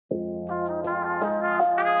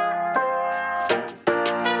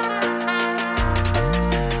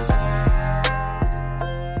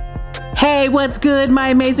Hey, what's good, my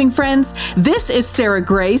amazing friends? This is Sarah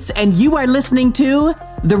Grace, and you are listening to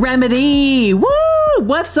The Remedy. Woo!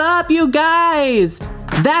 What's up, you guys?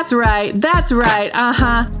 That's right.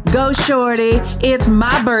 Go shorty. It's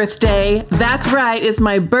my birthday. That's right. It's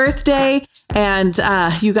my birthday. And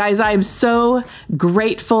you guys, I am so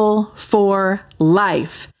grateful for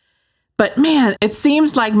life. But man, it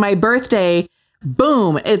seems like my birthday,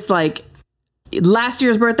 boom, it's like last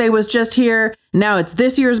year's birthday was just here. Now it's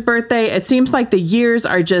this year's birthday. It seems like the years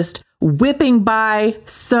are just whipping by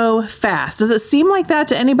so fast. Does it seem like that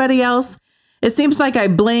to anybody else? It seems like I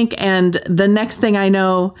blink and the next thing I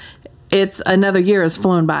know, it's another year has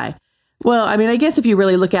flown by. Well, I mean, I guess if you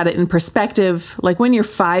really look at it in perspective, like when you're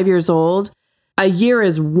 5 years old, a year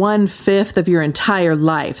is 1/5 of your entire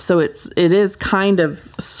life. So it is kind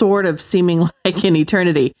of sort of seeming like an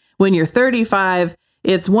eternity. When you're 35,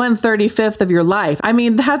 it's 1/35 of your life. I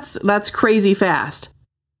mean, that's crazy fast.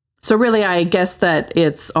 So really, I guess that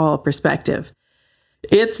it's all perspective.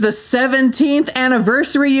 It's the 17th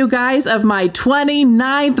anniversary, you guys, of my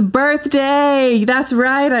 29th birthday. That's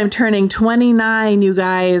right. I'm turning 29, you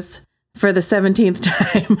guys, for the 17th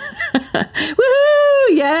time.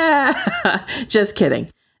 Woo! Yeah. Just kidding.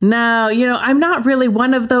 No, I'm not really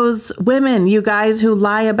one of those women, you guys, who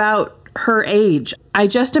lie about her age. I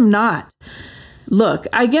just am not. Look,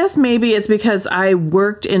 I guess maybe it's because I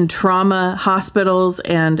worked in trauma hospitals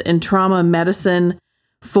and in trauma medicine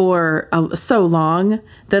for so long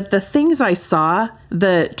that the things I saw,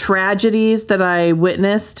 the tragedies that I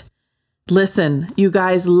witnessed, listen, you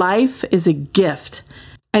guys, life is a gift.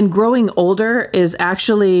 And growing older is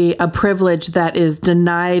actually a privilege that is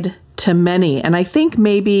denied to many. And I think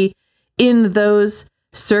maybe in those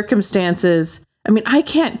circumstances, I mean, I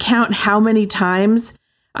can't count how many times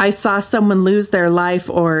I saw someone lose their life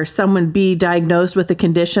or someone be diagnosed with a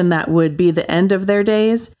condition that would be the end of their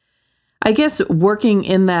days. I guess working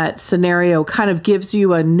in that scenario kind of gives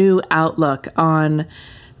you a new outlook on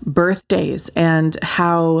birthdays and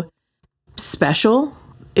how special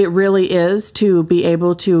it really is to be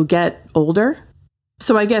able to get older.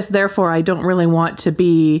 So I guess therefore I don't really want to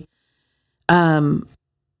be, I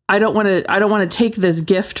don't want to take this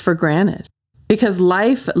gift for granted, because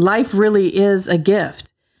life really is a gift.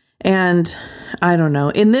 And I don't know,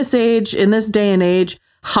 in this age, in this day and age,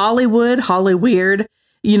 Hollyweird,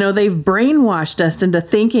 they've brainwashed us into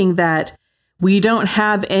thinking that we don't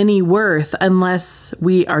have any worth unless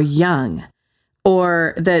we are young,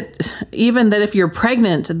 or that even that if you're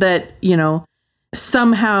pregnant, that,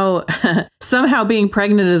 somehow being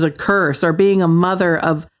pregnant is a curse, or being a mother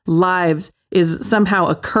of lives is somehow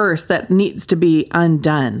a curse that needs to be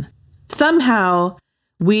undone. Somehow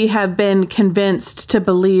we have been convinced to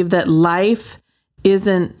believe that life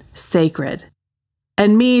isn't sacred.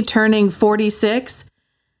 And me turning 46,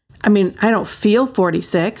 I mean, I don't feel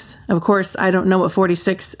 46. Of course, I don't know what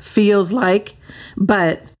 46 feels like,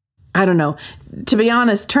 but I don't know. To be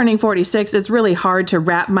honest, turning 46, it's really hard to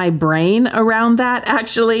wrap my brain around that,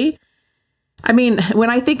 actually. I mean,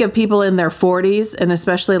 when I think of people in their 40s, and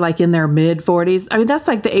especially like in their mid 40s, I mean, that's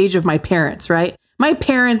like the age of my parents, right? My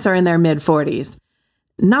parents are in their mid 40s.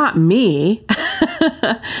 Not me.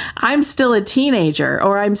 I'm still a teenager,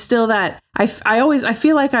 or I'm still that. I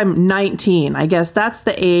feel like I'm 19. I guess that's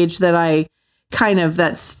the age that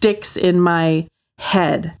that sticks in my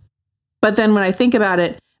head. But then when I think about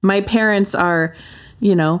it, my parents are,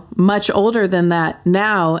 much older than that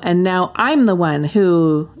now. And now I'm the one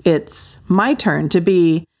who it's my turn to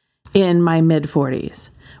be in my mid 40s,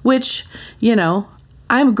 which,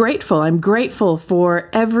 I'm grateful. I'm grateful for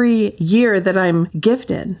every year that I'm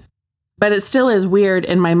gifted. But it still is weird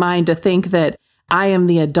in my mind to think that I am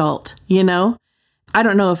the adult, I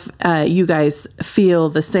don't know if you guys feel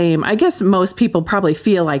the same. I guess most people probably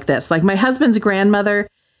feel like this. Like my husband's grandmother,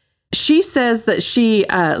 she says that she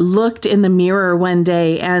looked in the mirror one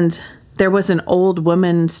day and there was an old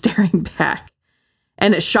woman staring back,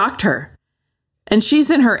 and it shocked her. And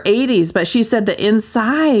she's in her 80s, but she said that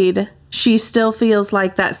inside she still feels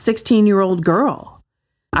like that 16-year-old girl.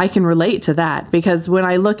 I can relate to that, because when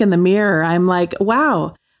I look in the mirror, I'm like,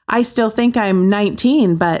 wow, I still think I'm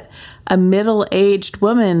 19, but a middle-aged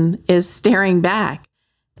woman is staring back.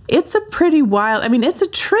 It's a pretty wild, it's a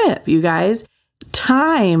trip, you guys.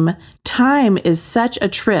 Time is such a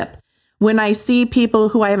trip. When I see people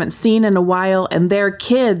who I haven't seen in a while and their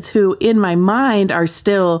kids who in my mind are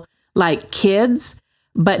still like kids,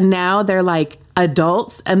 but now they're like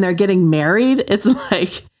adults and they're getting married, it's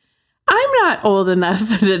like, I'm not old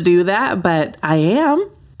enough to do that, but I am.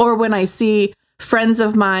 Or when I see friends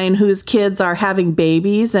of mine whose kids are having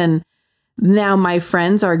babies and now my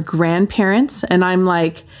friends are grandparents, and I'm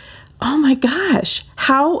like, oh my gosh,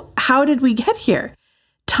 how did we get here?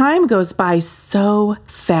 Time goes by so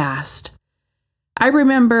fast. I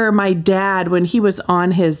remember my dad when he was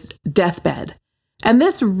on his deathbed. And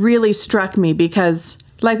this really struck me because,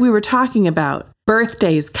 like we were talking about,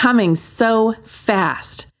 birthdays coming so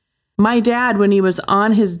fast. My dad, when he was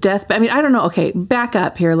on his deathbed, I mean, I don't know. Okay, back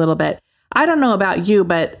up here a little bit. I don't know about you,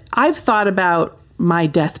 but I've thought about my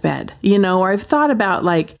deathbed, or I've thought about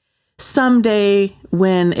like someday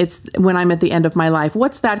when I'm at the end of my life,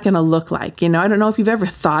 what's that going to look like? I don't know if you've ever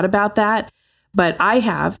thought about that, but I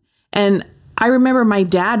have. And I remember my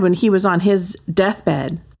dad when he was on his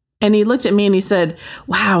deathbed, and he looked at me and he said,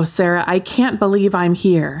 wow, Sarah, I can't believe I'm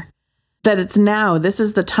here. That it's now, this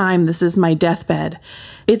is the time, this is my deathbed.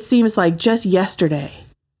 It seems like just yesterday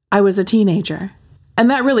I was a teenager.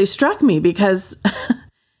 And that really struck me because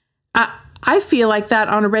I feel like that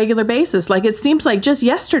on a regular basis. Like it seems like just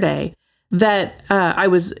yesterday that I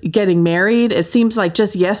was getting married. It seems like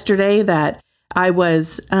just yesterday that I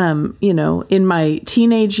was, in my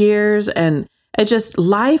teenage years, and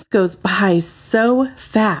life goes by so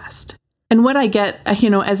fast. And what I get,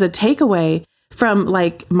 as a takeaway from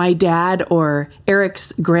like my dad or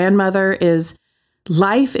Eric's grandmother is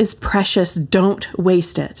life is precious. Don't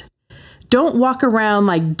waste it. Don't walk around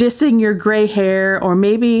like dissing your gray hair, or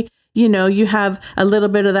maybe, you have a little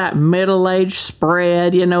bit of that middle-aged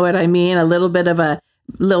spread, you know what I mean? A little bit of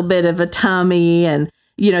a tummy, and,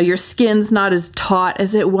 your skin's not as taut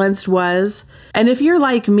as it once was. And if you're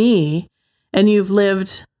like me and you've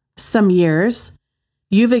lived some years,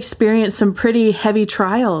 you've experienced some pretty heavy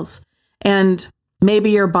trials, and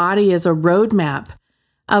maybe your body is a roadmap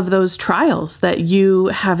of those trials that you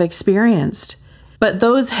have experienced. But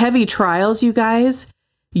those heavy trials, you guys,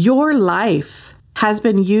 your life has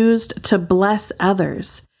been used to bless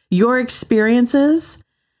others. Your experiences,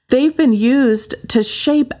 they've been used to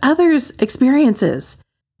shape others' experiences,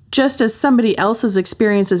 just as somebody else's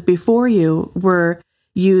experiences before you were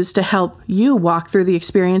used to help you walk through the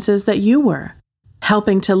experiences that you were,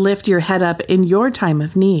 helping to lift your head up in your time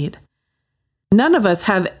of need. None of us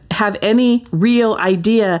have any real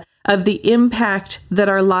idea of the impact that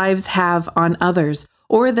our lives have on others,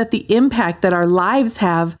 or that the impact that our lives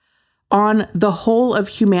have on the whole of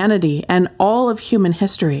humanity and all of human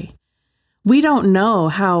history. We don't know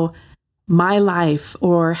how my life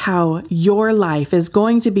or how your life is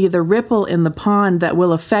going to be the ripple in the pond that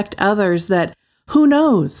will affect others that, who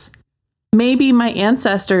knows? Maybe my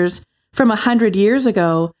ancestors from 100 years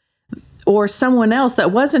ago, or someone else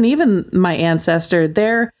that wasn't even my ancestor,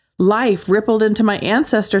 their life rippled into my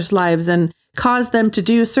ancestors' lives and caused them to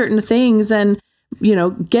do certain things and,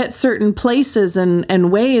 get certain places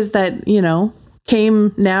and ways that,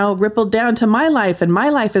 came now rippled down to my life, and my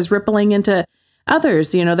life is rippling into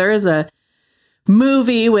others. There is a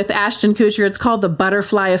movie with Ashton Kutcher. It's called The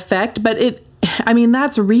Butterfly Effect, but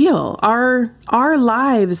that's real. Our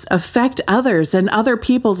lives affect others, and other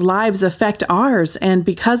people's lives affect ours. And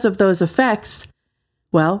because of those effects,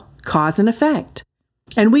 cause and effect.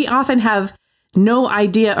 And we often have no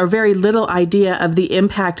idea or very little idea of the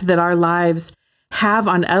impact that our lives have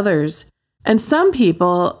on others. And some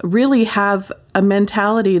people really have a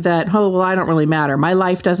mentality that, I don't really matter. My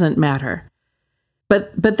life doesn't matter.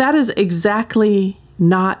 But that is exactly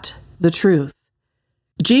not the truth.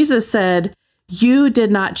 Jesus said, "You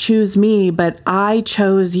did not choose me, but I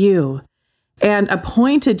chose you and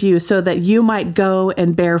appointed you so that you might go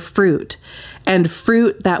and bear fruit, and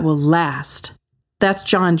fruit that will last." That's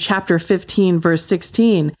John chapter 15, verse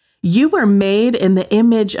 16. You were made in the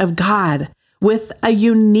image of God with a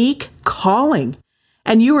unique calling,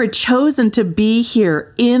 and you were chosen to be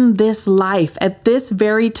here in this life at this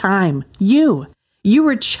very time. You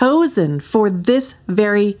were chosen for this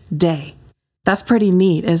very day. That's pretty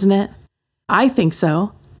neat, isn't it? I think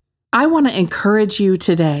so. I want to encourage you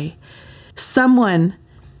today. Someone,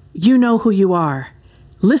 you know who you are.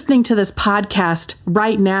 Listening to this podcast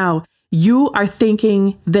right now, you are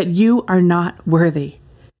thinking that you are not worthy,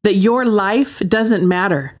 that your life doesn't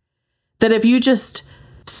matter, that if you just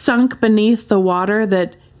sunk beneath the water,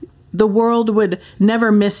 that the world would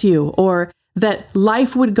never miss you, or that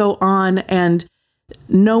life would go on and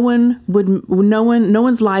no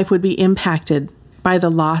one's life would be impacted by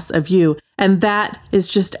the loss of you. And that is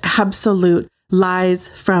just absolute lies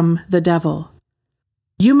from the devil.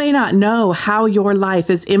 You may not know how your life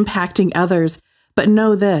is impacting others, but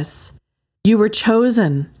know this: you were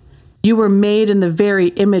chosen. You were made in the very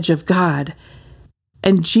image of God.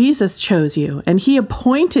 And Jesus chose you, and he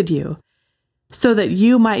appointed you so that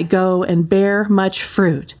you might go and bear much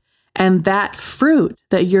fruit. And that fruit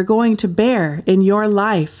that you're going to bear in your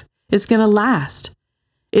life is going to last.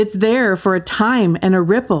 It's there for a time and a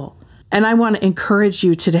ripple. And I want to encourage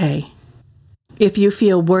you today. If you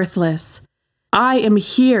feel worthless, I am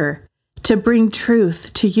here to bring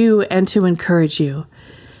truth to you and to encourage you.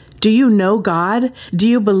 Do you know God? Do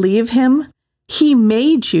you believe Him? He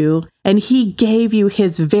made you and He gave you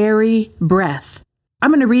His very breath.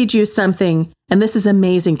 I'm going to read you something, and this is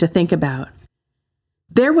amazing to think about.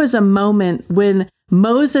 There was a moment when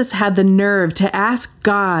Moses had the nerve to ask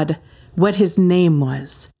God what his name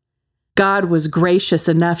was. God was gracious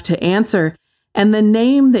enough to answer, and the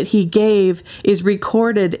name that He gave is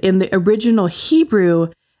recorded in the original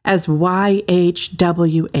Hebrew as YHWH.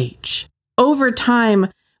 Over time,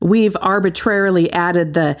 we've arbitrarily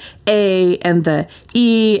added the A and the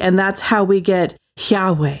E, and that's how we get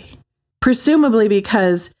Yahweh. Presumably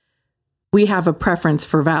because we have a preference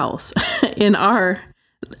for vowels in our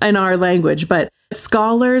language. But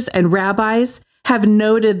scholars and rabbis have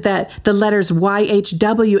noted that the letters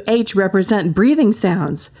YHWH represent breathing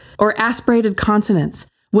sounds or aspirated consonants.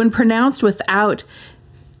 When pronounced without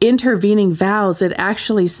intervening vowels, it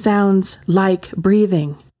actually sounds like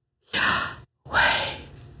breathing.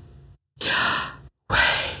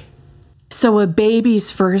 So a baby's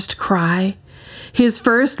first cry, his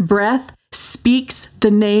first breath, speaks the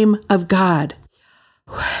name of God.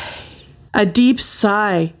 A deep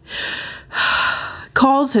sigh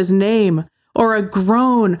calls His name, or a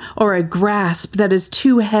groan or a grasp that is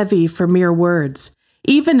too heavy for mere words.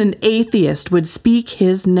 Even an atheist would speak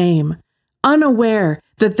His name, unaware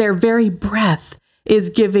that their very breath is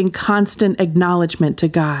giving constant acknowledgement to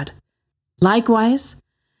God. Likewise,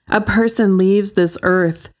 a person leaves this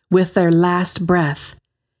earth with their last breath,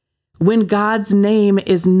 when God's name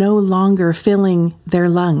is no longer filling their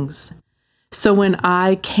lungs. So when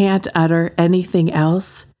I can't utter anything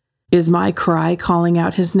else, is my cry calling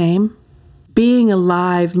out His name? Being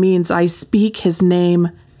alive means I speak His name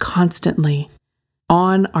constantly,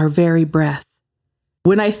 on our very breath.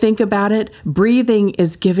 When I think about it, breathing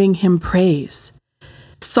is giving Him praise.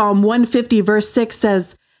 Psalm 150 verse 6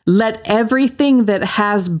 says, "Let everything that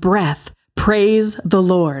has breath praise the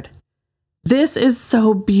Lord." This is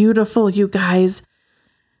so beautiful, you guys,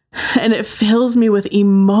 and it fills me with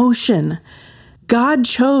emotion. God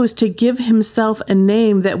chose to give Himself a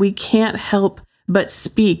name that we can't help but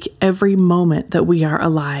speak every moment that we are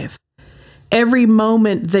alive. Every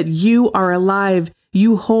moment that you are alive,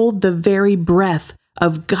 you hold the very breath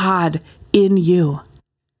of God in you.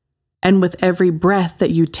 And with every breath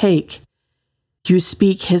that you take, you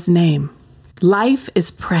speak His name. Life is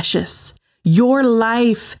precious. Your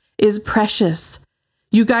life is precious.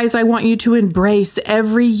 You guys, I want you to embrace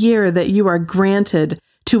every year that you are granted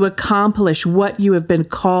to accomplish what you have been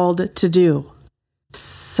called to do.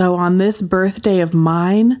 So on this birthday of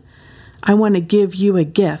mine, I want to give you a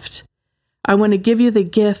gift. I want to give you the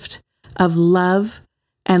gift of love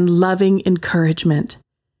and loving encouragement.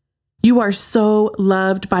 You are so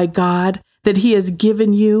loved by God that He has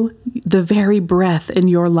given you the very breath in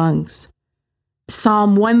your lungs.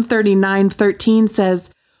 Psalm 139:13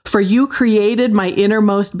 says, "For you created my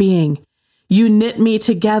innermost being. You knit me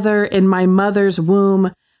together in my mother's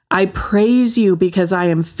womb. I praise you because I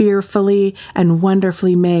am fearfully and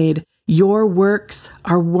wonderfully made. Your works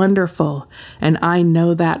are wonderful, and I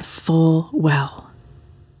know that full well."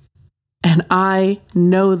 And I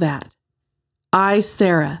know that. I,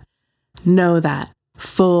 Sarah, know that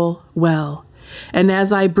full well. And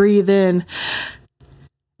as I breathe in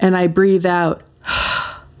and I breathe out,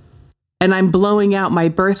 and I'm blowing out my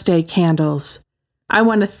birthday candles, I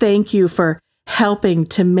want to thank you for helping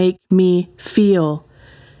to make me feel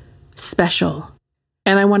special.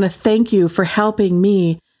 And I want to thank you for helping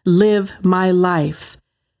me live my life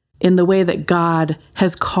in the way that God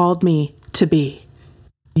has called me to be.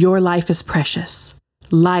 Your life is precious.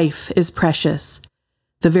 Life is precious.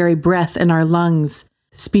 The very breath in our lungs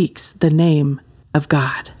speaks the name of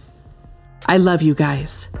God. I love you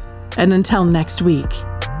guys. And until next week,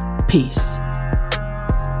 peace.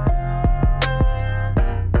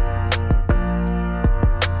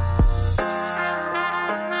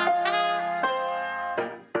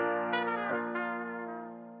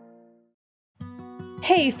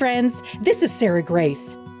 Hey friends, this is Sarah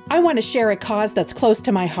Grace. I want to share a cause that's close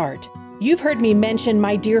to my heart. You've heard me mention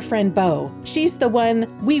my dear friend Bo. She's the one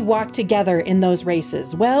we walk together in those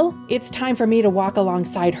races. Well, it's time for me to walk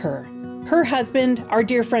alongside her. Her husband, our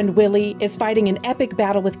dear friend Willie, is fighting an epic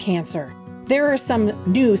battle with cancer. There are some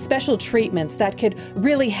new special treatments that could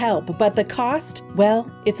really help, but the cost,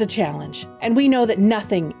 well, it's a challenge. And we know that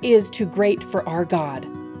nothing is too great for our God.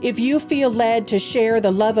 If you feel led to share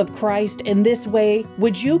the love of Christ in this way,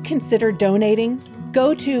 would you consider donating?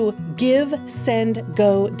 go to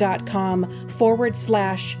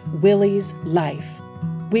givesendgo.com/Willie's Life.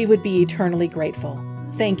 We would be eternally grateful.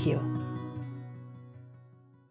 Thank you.